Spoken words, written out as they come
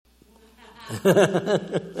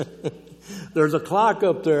There's a clock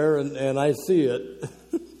up there, and I see it.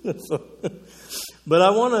 But I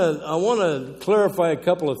want to clarify a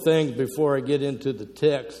couple of things before I get into the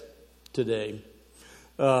text today.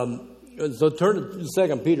 So turn to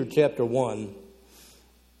 2 Peter chapter 1.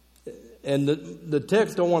 And the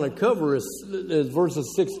text I want to cover is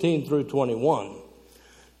verses 16 through 21.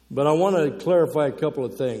 But I want to clarify a couple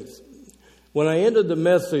of things. When I ended the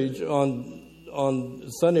message on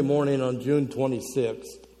Sunday morning on June 26th,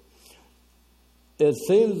 it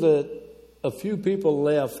seems that a few people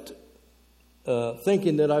left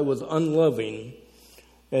thinking that I was unloving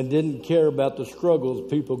and didn't care about the struggles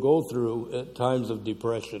people go through at times of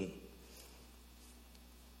depression.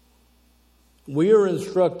 We are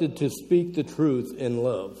instructed to speak the truth in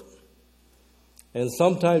love. And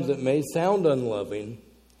sometimes it may sound unloving,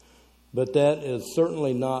 but that is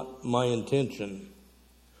certainly not my intention.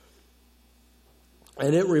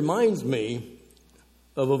 And it reminds me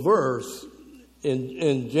of a verse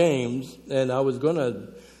in James, and I was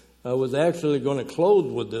actually going to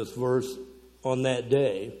close with this verse on that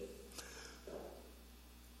day.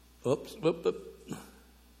 And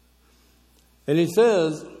he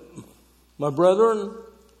says, "My brethren,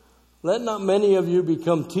 let not many of you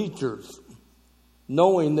become teachers,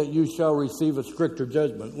 knowing that you shall receive a stricter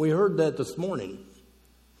judgment." We heard that this morning.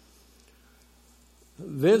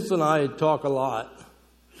 Vince and I talk a lot,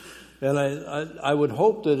 and I would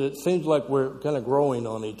hope that it seems like we're kind of growing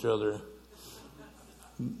on each other.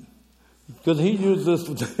 Because he used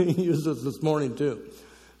this this morning too.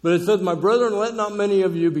 But it says, "My brethren, let not many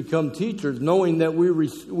of you become teachers, knowing that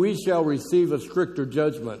we shall receive a stricter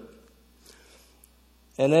judgment."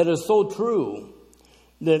 And that is so true,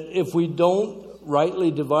 that if we don't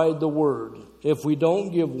rightly divide the word, if we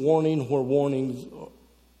don't give warning where warnings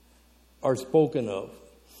are spoken of,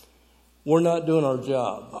 we're not doing our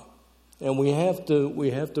job. And we have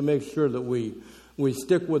to make sure that we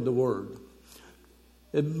stick with the word.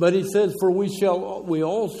 But he says, "For we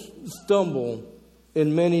all stumble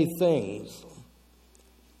in many things.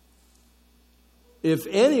 If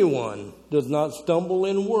anyone does not stumble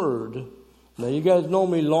in word," now you guys know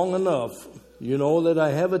me long enough, you know that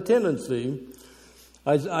I have a tendency.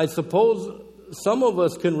 I suppose some of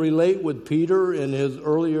us can relate with Peter in his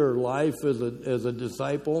earlier life as a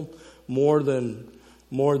disciple more than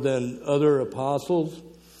other apostles,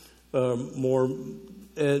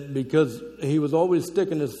 because he was always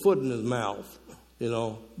sticking his foot in his mouth, you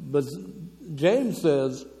know. But James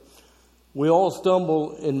says, we all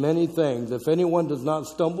stumble in many things. If anyone does not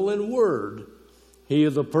stumble in word, he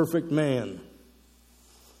is a perfect man.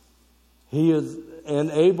 He is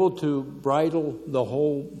able to bridle the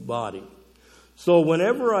whole body. So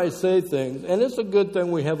whenever I say things, and it's a good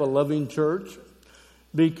thing we have a loving church,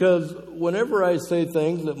 because whenever I say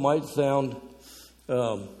things that might sound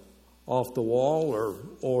off the wall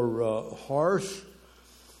or harsh,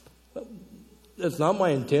 it's not my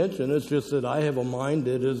intention. It's just that I have a mind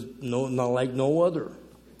that is not like no other.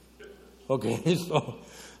 Okay,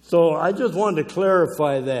 so I just wanted to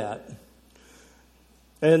clarify that.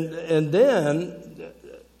 And then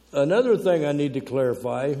another thing I need to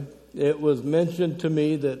clarify, it was mentioned to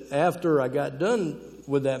me that after I got done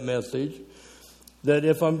with that message, that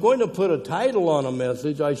if I'm going to put a title on a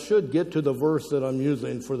message, I should get to the verse that I'm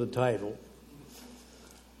using for the title.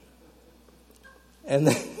 And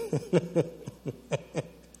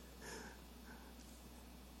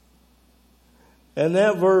and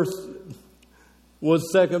that verse was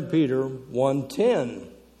 2 Peter 1:10.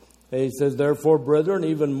 And he says, "Therefore, brethren,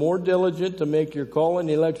 even more diligent to make your call and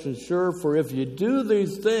election sure, for if you do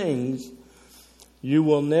these things, you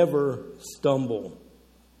will never stumble."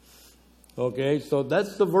 Okay, so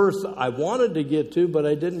that's the verse I wanted to get to, but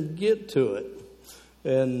I didn't get to it.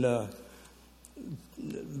 And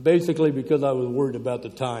basically because I was worried about the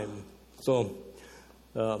time. So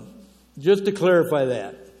just to clarify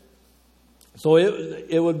that. So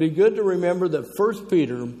it would be good to remember that 1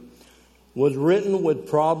 Peter was written with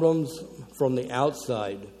problems from the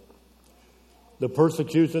outside. The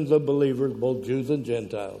persecutions of believers, both Jews and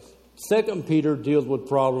Gentiles. 2 Peter deals with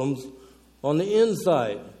problems on the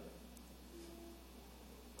inside.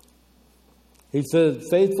 He says,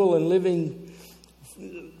 faithful and living,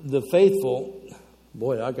 the faithful.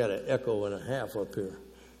 Boy, I got an echo and a half up here.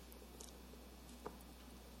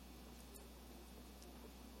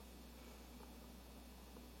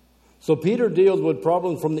 So Peter deals with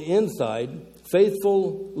problems from the inside,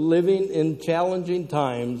 faithful living in challenging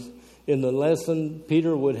times, in the lesson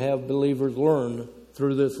Peter would have believers learn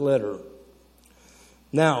through this letter.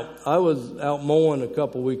 Now, I was out mowing a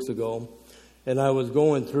couple weeks ago, and I was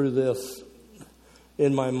going through this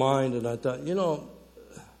in my mind, and I thought,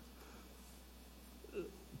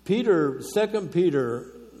 2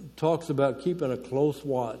 Peter talks about keeping a close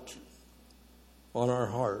watch on our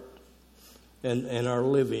heart and our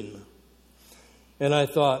living. And I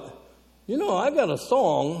thought, I got a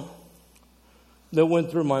song that went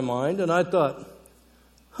through my mind, and I thought,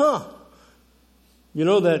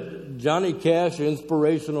 that Johnny Cash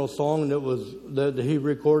inspirational song that he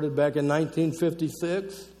recorded back in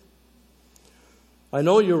 1956? I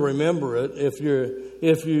know you'll remember it if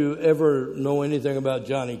you ever know anything about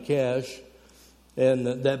Johnny Cash. And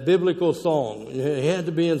that biblical song, it had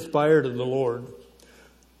to be inspired of the Lord.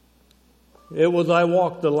 It was "I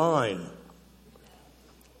Walk the Line."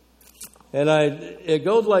 And it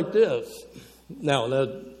goes like this. Now,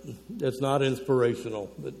 it's not inspirational,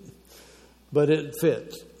 but it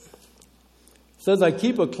fits. It says, "I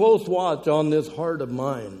keep a close watch on this heart of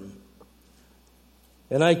mine,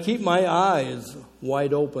 and I keep my eyes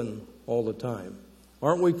wide open all the time."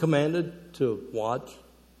 Aren't we commanded to watch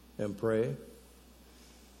and pray?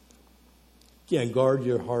 And guard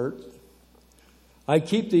your heart. "I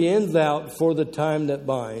keep the ends out for the time that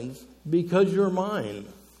binds, because you're mine.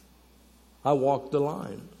 I walk the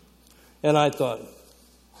line." And I thought,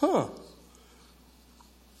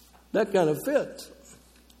 that kind of fits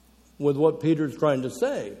with what Peter's trying to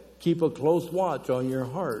say. Keep a close watch on your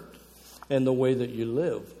heart and the way that you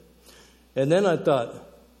live. And then I thought,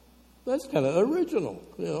 that's kind of original,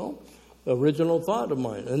 original thought of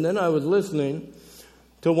mine. And then I was listening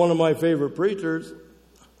to one of my favorite preachers,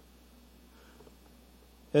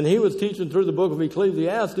 and he was teaching through the book of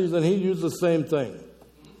Ecclesiastes, and he used the same thing.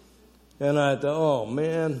 And I thought, oh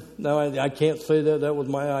man, no, I can't say that. That was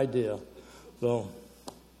my idea. So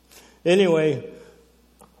anyway,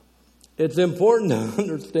 it's important to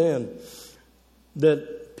understand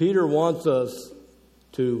that Peter wants us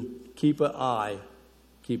to keep a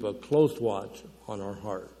close watch on our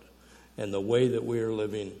heart and the way that we are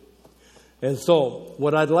living. And so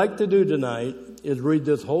what I'd like to do tonight is read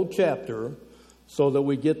this whole chapter so that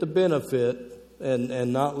we get the benefit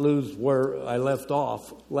and not lose where I left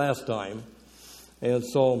off last time. And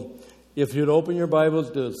so if you'd open your Bibles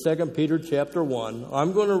to 2 Peter chapter 1,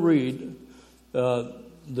 I'm going to read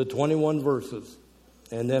the 21 verses,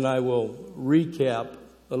 and then I will recap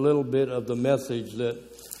a little bit of the message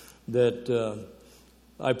that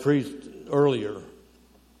I preached earlier.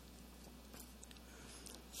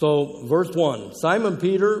 So, verse 1, "Simon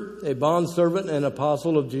Peter, a bondservant and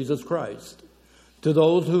apostle of Jesus Christ, to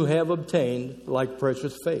those who have obtained like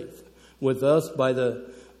precious faith with us by the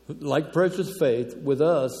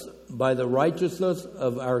righteousness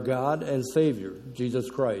of our God and Savior, Jesus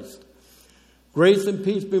Christ. Grace and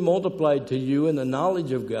peace be multiplied to you in the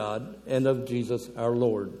knowledge of God and of Jesus our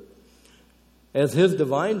Lord, as His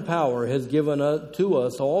divine power has given to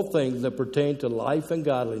us all things that pertain to life and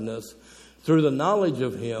godliness, through the knowledge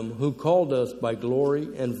of Him who called us by glory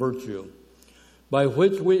and virtue, by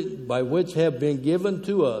which have been given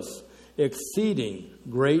to us exceeding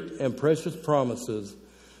great and precious promises,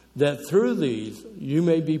 that through these you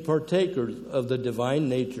may be partakers of the divine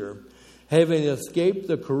nature, having escaped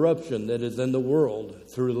the corruption that is in the world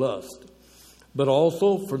through lust. But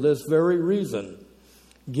also for this very reason,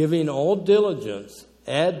 giving all diligence,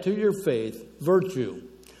 add to your faith virtue,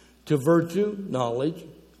 to virtue knowledge,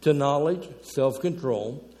 to knowledge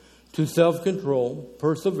self-control, to self-control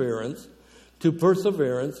perseverance, to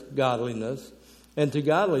perseverance godliness, and to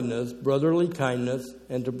godliness brotherly kindness,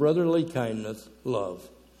 and to brotherly kindness love.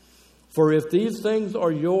 For if these things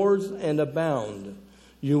are yours and abound,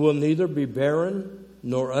 you will neither be barren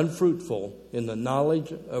nor unfruitful in the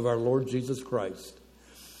knowledge of our Lord Jesus Christ.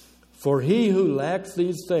 For he who lacks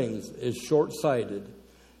these things is short-sighted,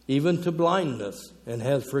 even to blindness, and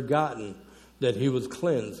has forgotten that he was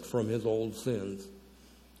cleansed from his old sins.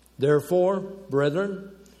 Therefore,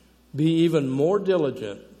 brethren, be even more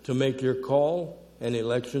diligent to make your call and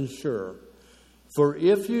election sure. For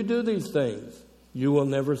if you do these things, you will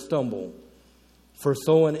never stumble. For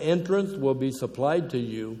so an entrance will be supplied to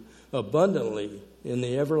you abundantly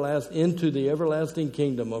into the everlasting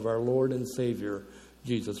kingdom of our Lord and Savior,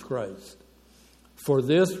 Jesus Christ. For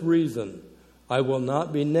this reason, I will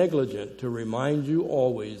not be negligent to remind you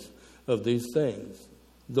always of these things,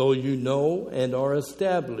 though you know and are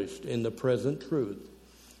established in the present truth.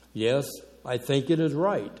 Yes, I think it is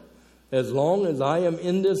right, as long as I am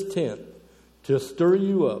in this tent, to stir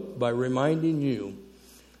you up by reminding you,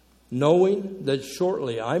 knowing that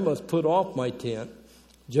shortly I must put off my tent,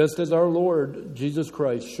 just as our Lord Jesus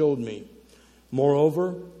Christ showed me.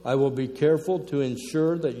 Moreover, I will be careful to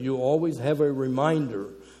ensure that you always have a reminder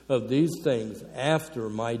of these things after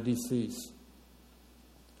my decease.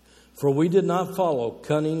 For we did not follow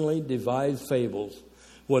cunningly devised fables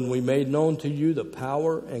when we made known to you the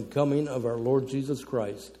power and coming of our Lord Jesus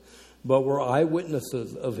Christ, but were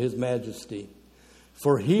eyewitnesses of his majesty.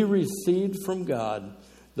 For he received from God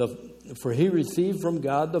the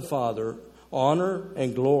Father honor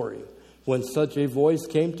and glory when such a voice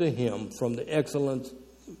came to him from the excellent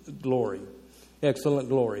glory.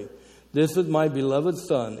 This is my beloved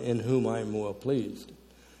Son, in whom I am well pleased.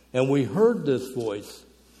 And we heard this voice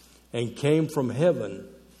and came from heaven.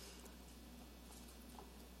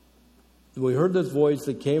 We heard this voice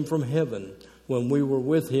that came from heaven when we were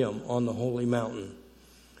with him on the holy mountain.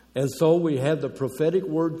 And so we have the prophetic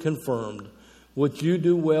word confirmed, which you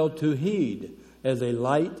do well to heed, as a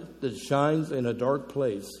light that shines in a dark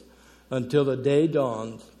place, until the day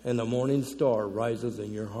dawns and the morning star rises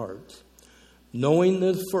in your hearts. Knowing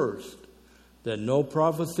this first, that no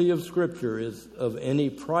prophecy of Scripture is of any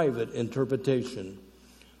private interpretation.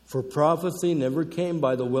 For prophecy never came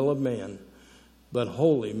by the will of man, but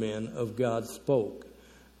holy men of God spoke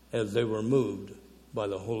as they were moved by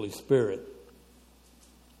the Holy Spirit.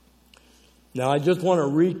 Now I just want to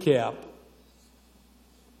recap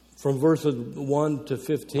from verses 1 to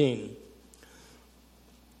 15.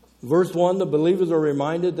 Verse 1, the believers are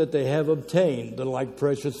reminded that they have obtained the like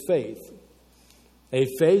precious faith, a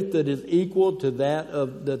faith that is equal to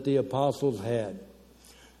that the apostles had.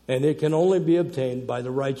 And it can only be obtained by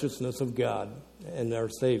the righteousness of God and our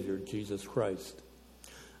Savior, Jesus Christ.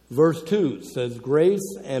 Verse 2 says,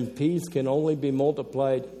 grace and peace can only be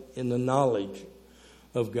multiplied in the knowledge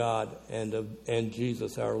of God and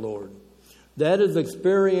Jesus our Lord. That is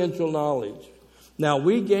experiential knowledge. Now,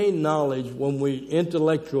 we gain knowledge when we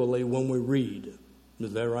read.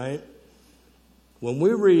 Is that right? When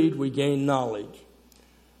we read, we gain knowledge.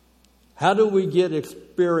 How do we get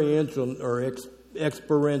experiential or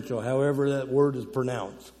experiential, however that word is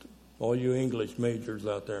pronounced? All you English majors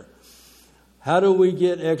out there. How do we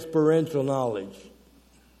get experiential knowledge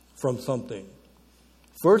from something?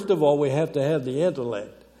 First of all, we have to have the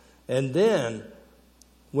intellect. And then,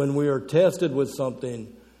 when we are tested with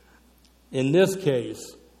something, in this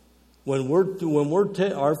case,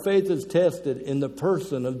 our faith is tested in the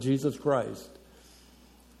person of Jesus Christ,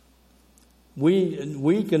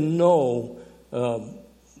 we can know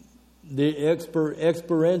the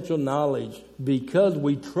experiential knowledge because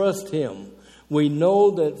we trust him. We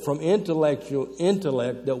know that from intellect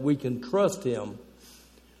that we can trust him.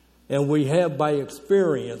 And we have by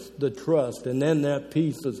experience the trust. And then that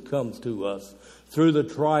peace comes to us through the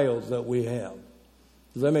trials that we have.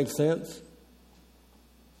 Does that make sense?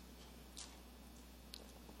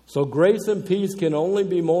 So grace and peace can only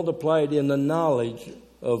be multiplied in the knowledge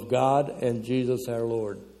of God and Jesus our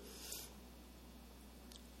Lord.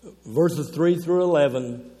 Verses 3 through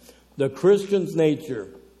 11, the Christian's nature.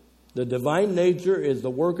 The divine nature is the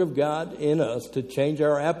work of God in us to change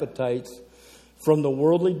our appetites from the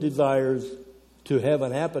worldly desires to have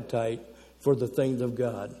an appetite for the things of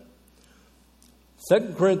God.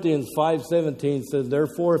 2 Corinthians 5:17 says,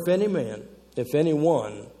 therefore, if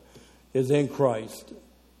anyone is in Christ,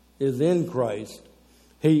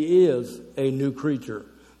 he is a new creature.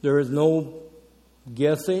 There is no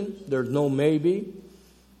guessing. There's no maybe.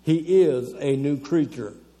 He is a new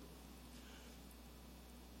creature.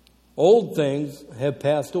 Old things have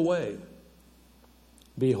passed away.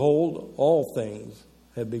 Behold, all things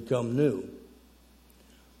have become new.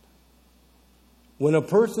 When a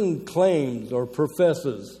person claims or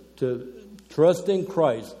professes to trust in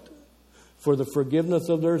Christ for the forgiveness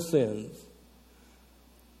of their sins,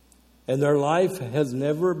 and their life has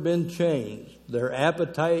never been changed, their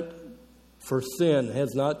appetite for sin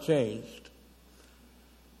has not changed,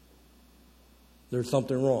 there's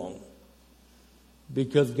something wrong.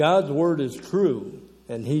 Because God's word is true,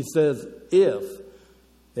 and he says, if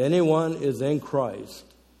anyone is in Christ,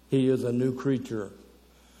 he is a new creature.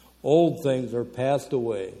 Old things are passed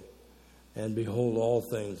away, and behold, all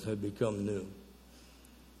things have become new.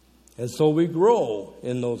 And so we grow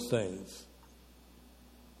in those things.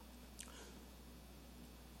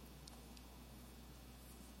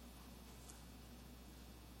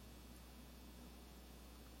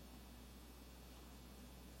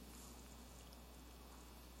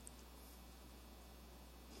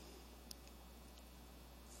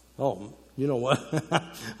 Oh, you know what?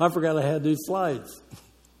 I forgot I had these slides.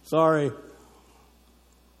 Sorry.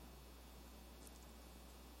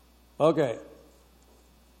 Okay.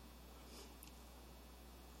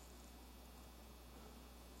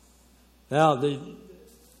 Now,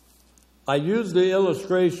 I used the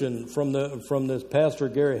illustration from this Pastor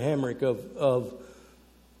Gary Hamrick of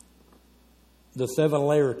the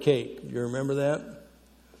 7-layer cake. You remember that?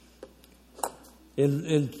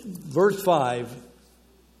 In verse 5,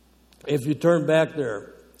 if you turn back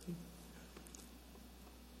there,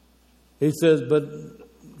 he says, but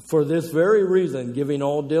for this very reason, giving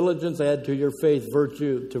all diligence, add to your faith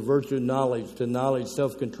virtue, to virtue knowledge, to knowledge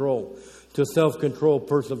self-control, to self-control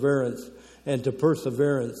perseverance, and to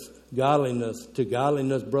perseverance godliness, to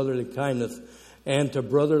godliness brotherly kindness, and to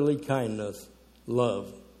brotherly kindness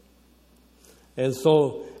love. And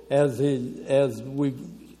so as we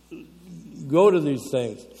go to these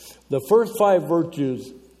things, the first 5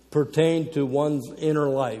 virtues pertain to one's inner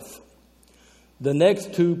life. The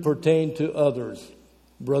next 2 pertain to others,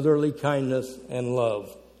 brotherly kindness and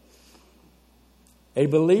love. A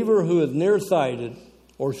believer who is nearsighted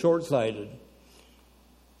or short-sighted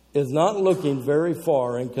is not looking very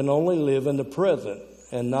far and can only live in the present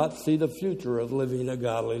and not see the future of living a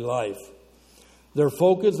godly life. Their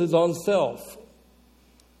focus is on self,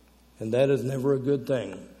 and that is never a good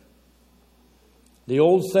thing. The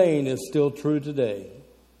old saying is still true today.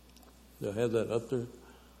 Do I have that up there?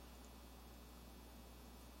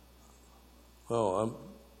 Oh,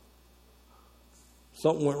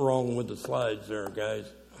 something went wrong with the slides there, guys.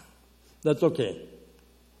 That's okay.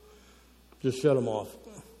 Just shut them off.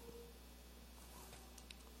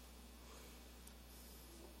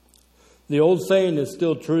 The old saying is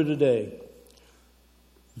still true today.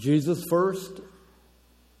 Jesus first,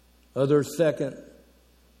 others second,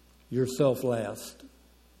 yourself last.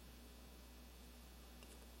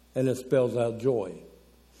 And it spells out joy.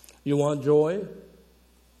 You want joy?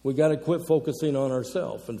 We got to quit focusing on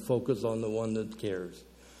ourselves and focus on the one that cares.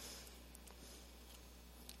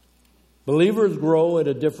 Believers grow at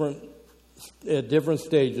different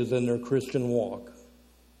stages in their Christian walk.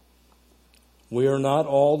 We are not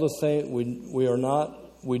all the same. We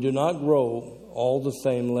do not grow all the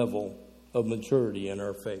same level of maturity in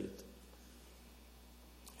our faith.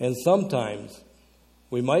 And sometimes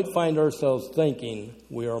we might find ourselves thinking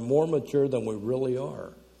we are more mature than we really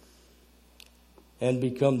are, and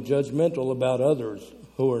become judgmental about others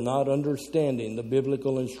who are not understanding the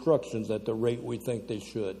biblical instructions at the rate we think they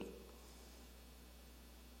should.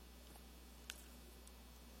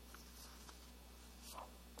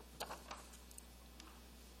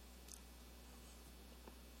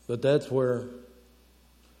 But that's where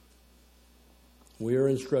we are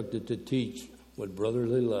instructed to teach with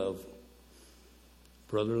brotherly love,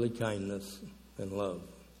 brotherly kindness, and love.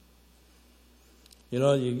 You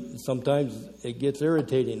know, sometimes it gets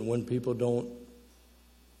irritating when people don't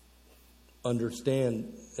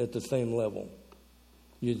understand at the same level.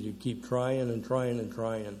 You keep trying and trying and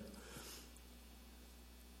trying.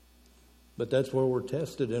 But that's where we're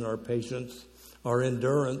tested in our patience, our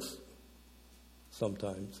endurance,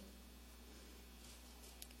 sometimes.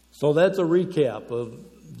 So that's a recap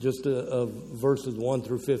of verses 1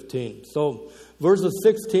 through 15. So verses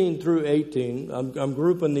 16 through 18, I'm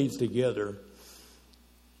grouping these together.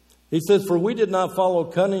 He says, for we did not follow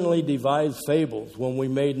cunningly devised fables when we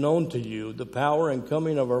made known to you the power and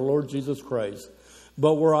coming of our Lord Jesus Christ,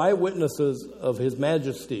 but were eyewitnesses of his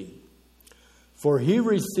majesty. For he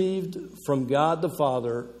received from God the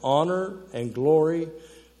Father honor and glory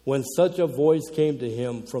when such a voice came to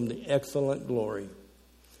him from the excellent glory.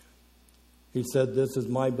 He said, this is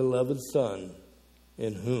my beloved Son,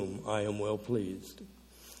 in whom I am well pleased.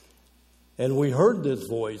 And we heard this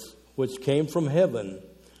voice, which came from heaven,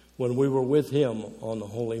 when we were with him on the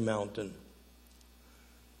holy mountain.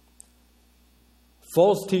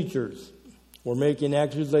 False teachers were making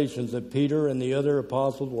accusations that Peter and the other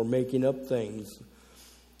apostles were making up things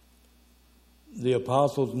the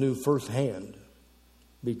apostles knew firsthand,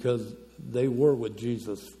 because they were with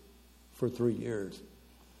Jesus for 3 years.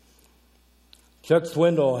 Chuck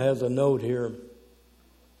Swindoll has a note here.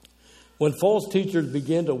 When false teachers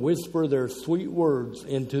begin to whisper their sweet words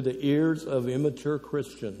into the ears of immature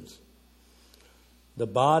Christians, the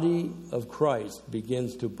body of Christ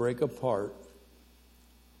begins to break apart,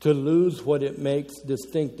 to lose what it makes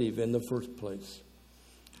distinctive in the first place: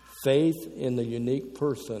 faith in the unique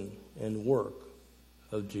person and work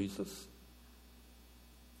of Jesus.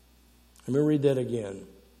 Let me read that again.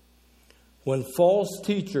 When false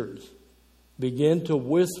teachers begin to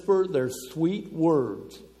whisper their sweet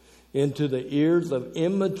words into the ears of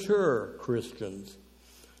immature Christians,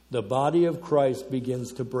 the body of Christ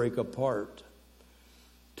begins to break apart,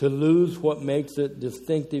 to lose what makes it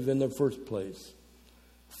distinctive in the first place: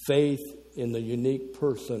 faith in the unique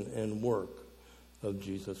person and work of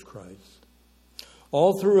Jesus Christ.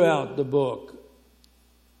 All throughout the book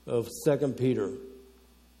of 2 Peter,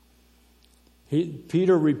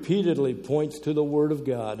 Peter repeatedly points to the Word of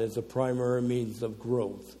God as a primary means of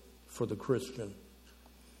growth for the Christian.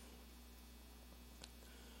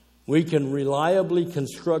 We can reliably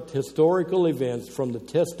construct historical events from the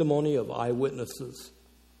testimony of eyewitnesses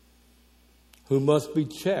who must be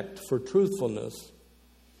checked for truthfulness.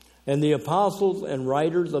 And the apostles and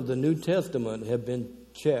writers of the New Testament have been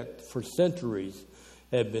checked for centuries,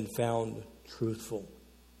 have been found truthful.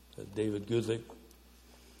 That's David Guzik.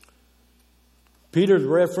 Peter's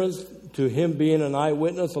reference to him being an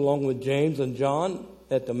eyewitness along with James and John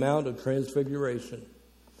at the Mount of Transfiguration.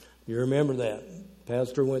 You remember that.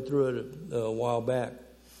 Pastor went through it a while back.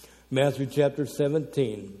 Matthew chapter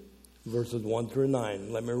 17, verses 1 through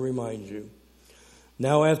 9. Let me remind you.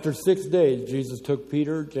 Now after 6 days, Jesus took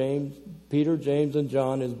Peter, James, and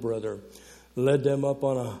John, his brother, led them up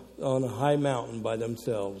on a high mountain by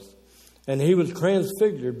themselves. And he was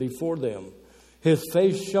transfigured before them. His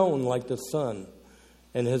face shone like the sun,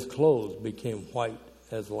 and his clothes became white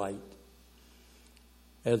as the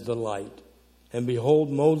light. And behold,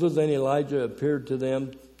 Moses and Elijah appeared to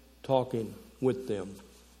them, talking with them.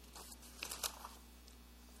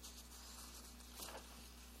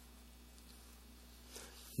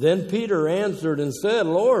 Then Peter answered and said,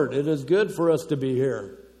 Lord, it is good for us to be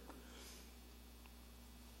here.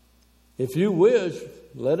 If you wish,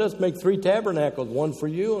 let us make 3 tabernacles, one for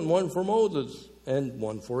you and one for Moses and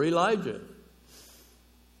one for Elijah.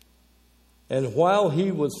 And while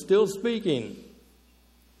he was still speaking,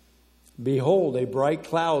 behold, a bright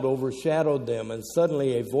cloud overshadowed them, and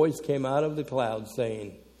suddenly a voice came out of the cloud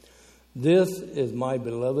saying, This is my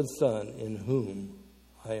beloved Son, in whom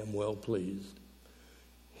I am well pleased.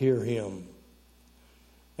 Hear him.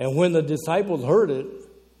 And when the disciples heard it,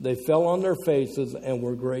 they fell on their faces and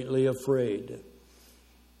were greatly afraid.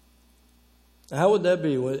 How would that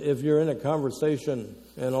be if you're in a conversation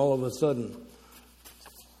and all of a sudden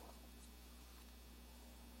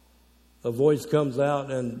a voice comes out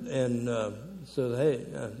and says, Hey,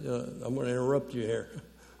 I'm going to interrupt you here.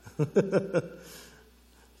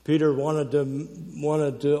 Peter wanted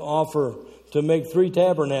to offer to make 3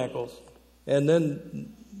 tabernacles. And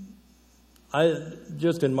then,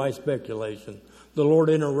 just in my speculation, the Lord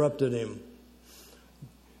interrupted him.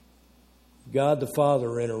 God the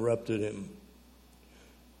Father interrupted him.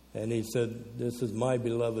 And he said, This is my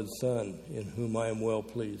beloved Son, in whom I am well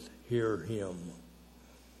pleased. Hear him.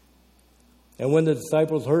 And when the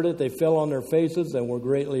disciples heard it, they fell on their faces and were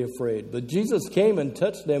greatly afraid. But Jesus came and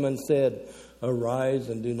touched them and said, Arise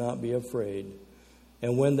and do not be afraid.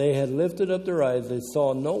 And when they had lifted up their eyes, they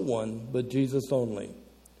saw no one but Jesus only.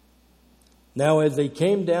 Now as they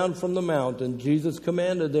came down from the mountain, Jesus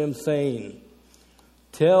commanded them, saying,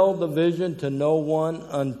 Tell the vision to no one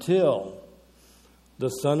until the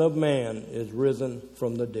Son of Man is risen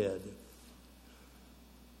from the dead.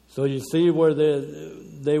 So you see where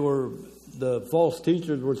the false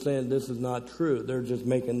teachers were saying this is not true. They're just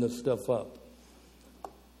making this stuff up.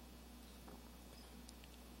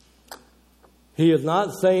 He is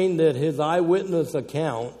not saying that his eyewitness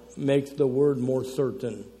account makes the word more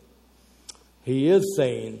certain. He is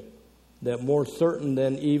saying that more certain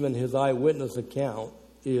than even his eyewitness account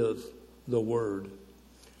is the word.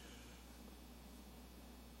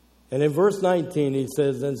 And in verse 19 he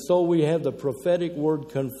says, And so we have the prophetic word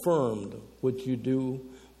confirmed, which you do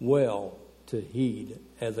well to heed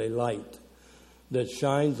as a light that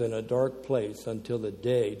shines in a dark place until the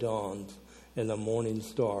day dawns and the morning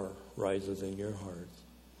star rises in your hearts.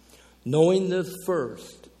 Knowing this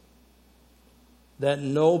first, that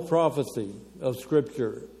no prophecy of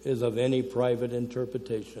Scripture is of any private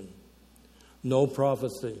interpretation. No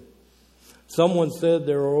prophecy. Someone said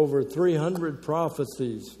there are over 300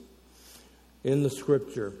 prophecies in the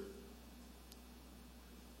Scripture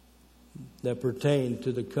that pertain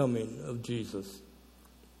to the coming of Jesus.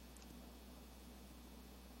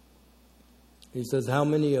 He says, how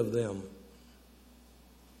many of them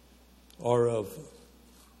are of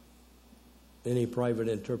any private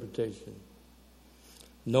interpretation?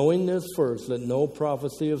 Knowing this first, that no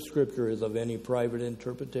prophecy of Scripture is of any private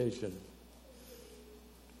interpretation.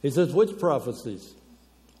 He says, which prophecies?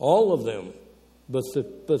 All of them, but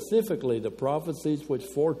specifically the prophecies which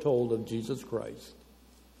foretold of Jesus Christ.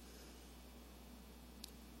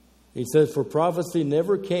 He says, for prophecy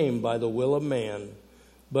never came by the will of man,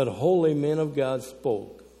 but holy men of God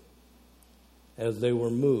spoke as they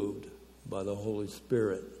were moved by the Holy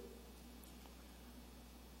Spirit.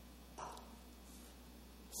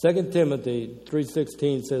 2 Timothy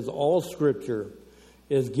 3:16 says, all Scripture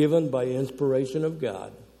is given by inspiration of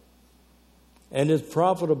God and is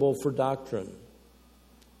profitable for doctrine,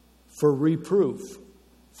 for reproof,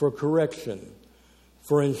 for correction,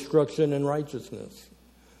 for instruction in righteousness,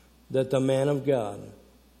 that the man of God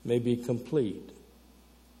may be complete,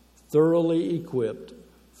 thoroughly equipped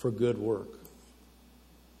for good work.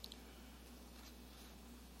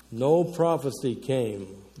 No prophecy came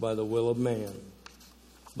by the will of man,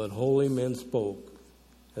 but holy men spoke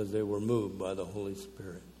as they were moved by the Holy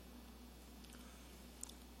Spirit.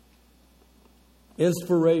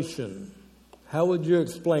 Inspiration. How would you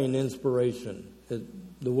explain inspiration?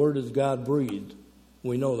 The word is God-breathed.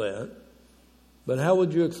 We know that. But how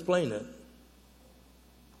would you explain it?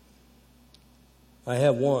 I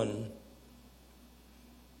have one.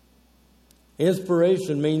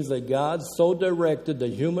 Inspiration means that God so directed the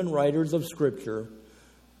human writers of Scripture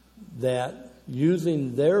that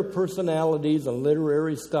using their personalities and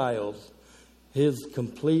literary styles, His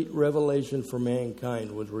complete revelation for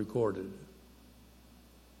mankind was recorded.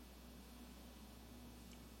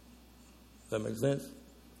 Does that make sense?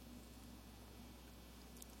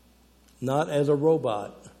 Not as a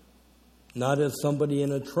robot, not as somebody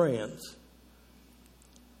in a trance,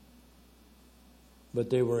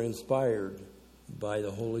 but they were inspired by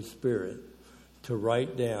the Holy Spirit to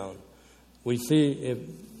write down. We see,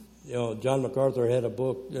 if John MacArthur had a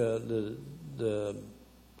book, the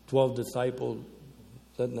 12 Disciples,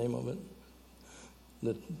 is that the name of it?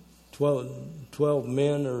 The 12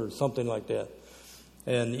 men or something like that.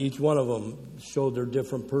 And each one of them showed their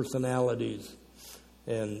different personalities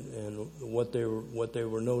and what they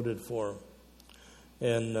were noted for.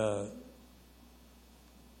 And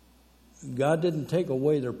God didn't take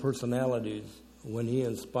away their personalities when He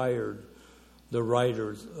inspired the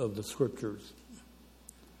writers of the Scriptures.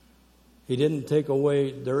 He didn't take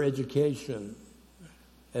away their education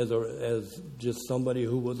as just somebody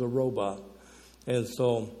who was a robot. And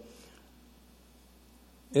so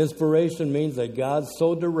inspiration means that God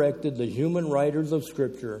so directed the human writers of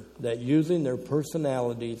Scripture that using their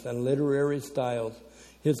personalities and literary styles,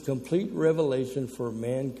 His complete revelation for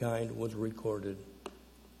mankind was recorded.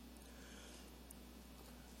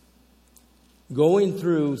 Going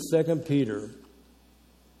through 2 Peter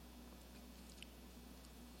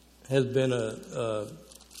has been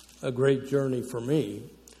a great journey for me.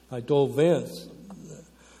 I told Vince,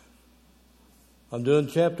 I'm doing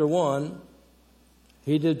chapter 1.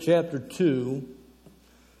 He did chapter 2.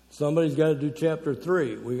 Somebody's got to do chapter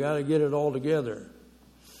 3. We got to get it all together.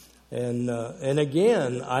 And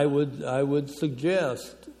again, I would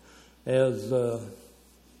suggest, as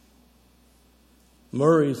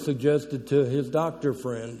Murray suggested to his doctor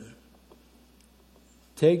friend,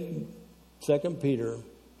 take 2 Peter,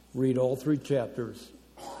 read all 3 chapters.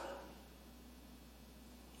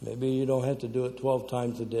 Maybe you don't have to do it 12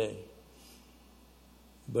 times a day,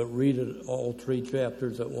 but read it all 3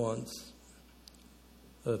 chapters at once,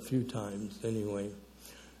 a few times anyway.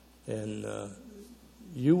 And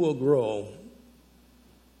you will grow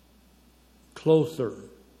closer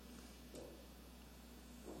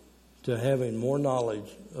to having more knowledge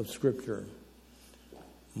of Scripture,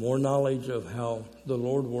 more knowledge of how the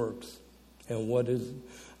Lord works and what is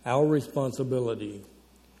our responsibility.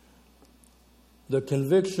 The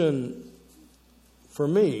conviction for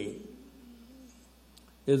me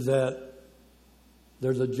is that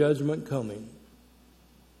there's a judgment coming.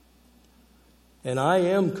 And I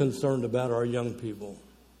am concerned about our young people.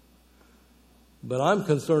 But I'm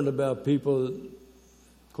concerned about people,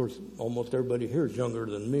 of course, almost everybody here is younger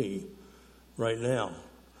than me right now.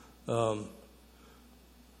 But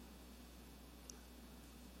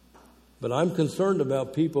I'm concerned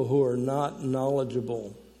about people who are not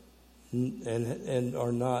knowledgeable and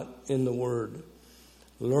are not in the Word,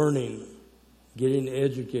 learning, getting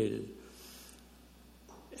educated.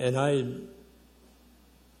 And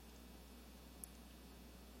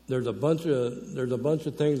there's a bunch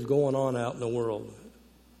of things going on out in the world,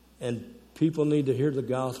 and people need to hear the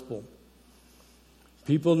gospel.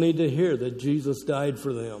 People need to hear that Jesus died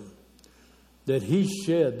for them, that He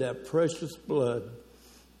shed that precious blood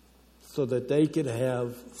so that they could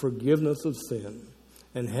have forgiveness of sin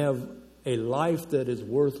and have a life that is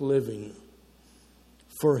worth living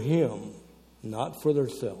for Him, not for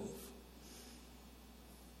themselves.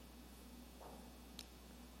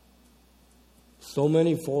 So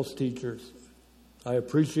many false teachers. I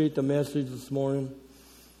appreciate the message this morning.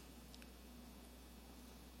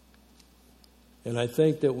 And I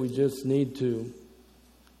think that we just need to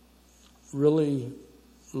really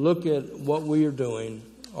look at what we are doing,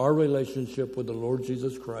 our relationship with the Lord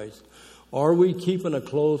Jesus Christ. Are we keeping a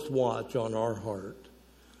close watch on our heart?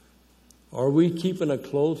 Are we keeping a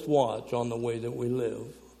close watch on the way that we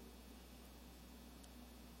live?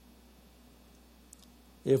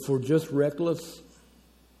 If we're just reckless,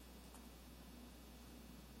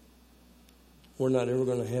 we're not ever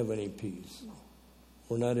going to have any peace.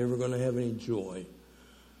 We're not ever going to have any joy.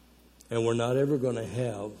 And we're not ever going to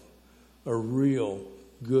have a real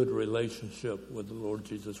good relationship with the Lord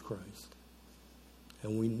Jesus Christ.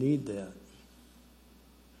 And we need that.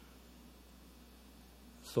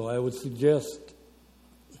 So I would suggest,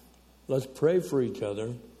 let's pray for each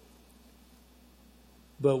other,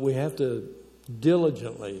 but we have to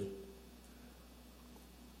diligently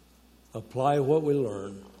apply what we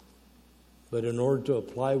learn. But in order to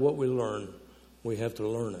apply what we learn, we have to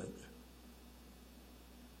learn it.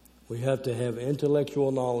 We have to have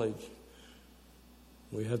intellectual knowledge.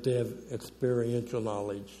 We have to have experiential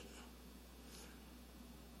knowledge.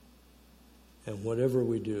 And whatever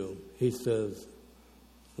we do, he says,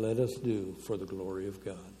 let us do for the glory of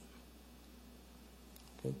God.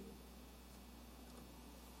 Okay?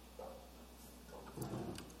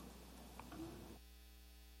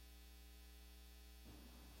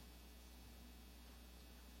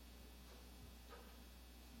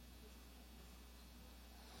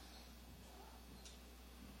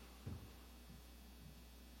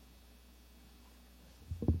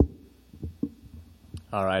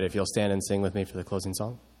 All right, if you'll stand and sing with me for the closing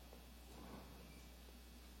song.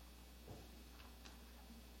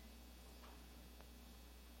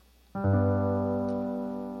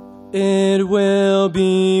 It will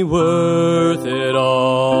be worth it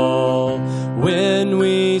all when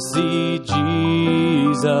we see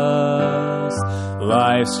Jesus.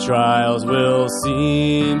 Life's trials will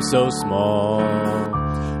seem so small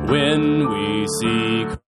when we see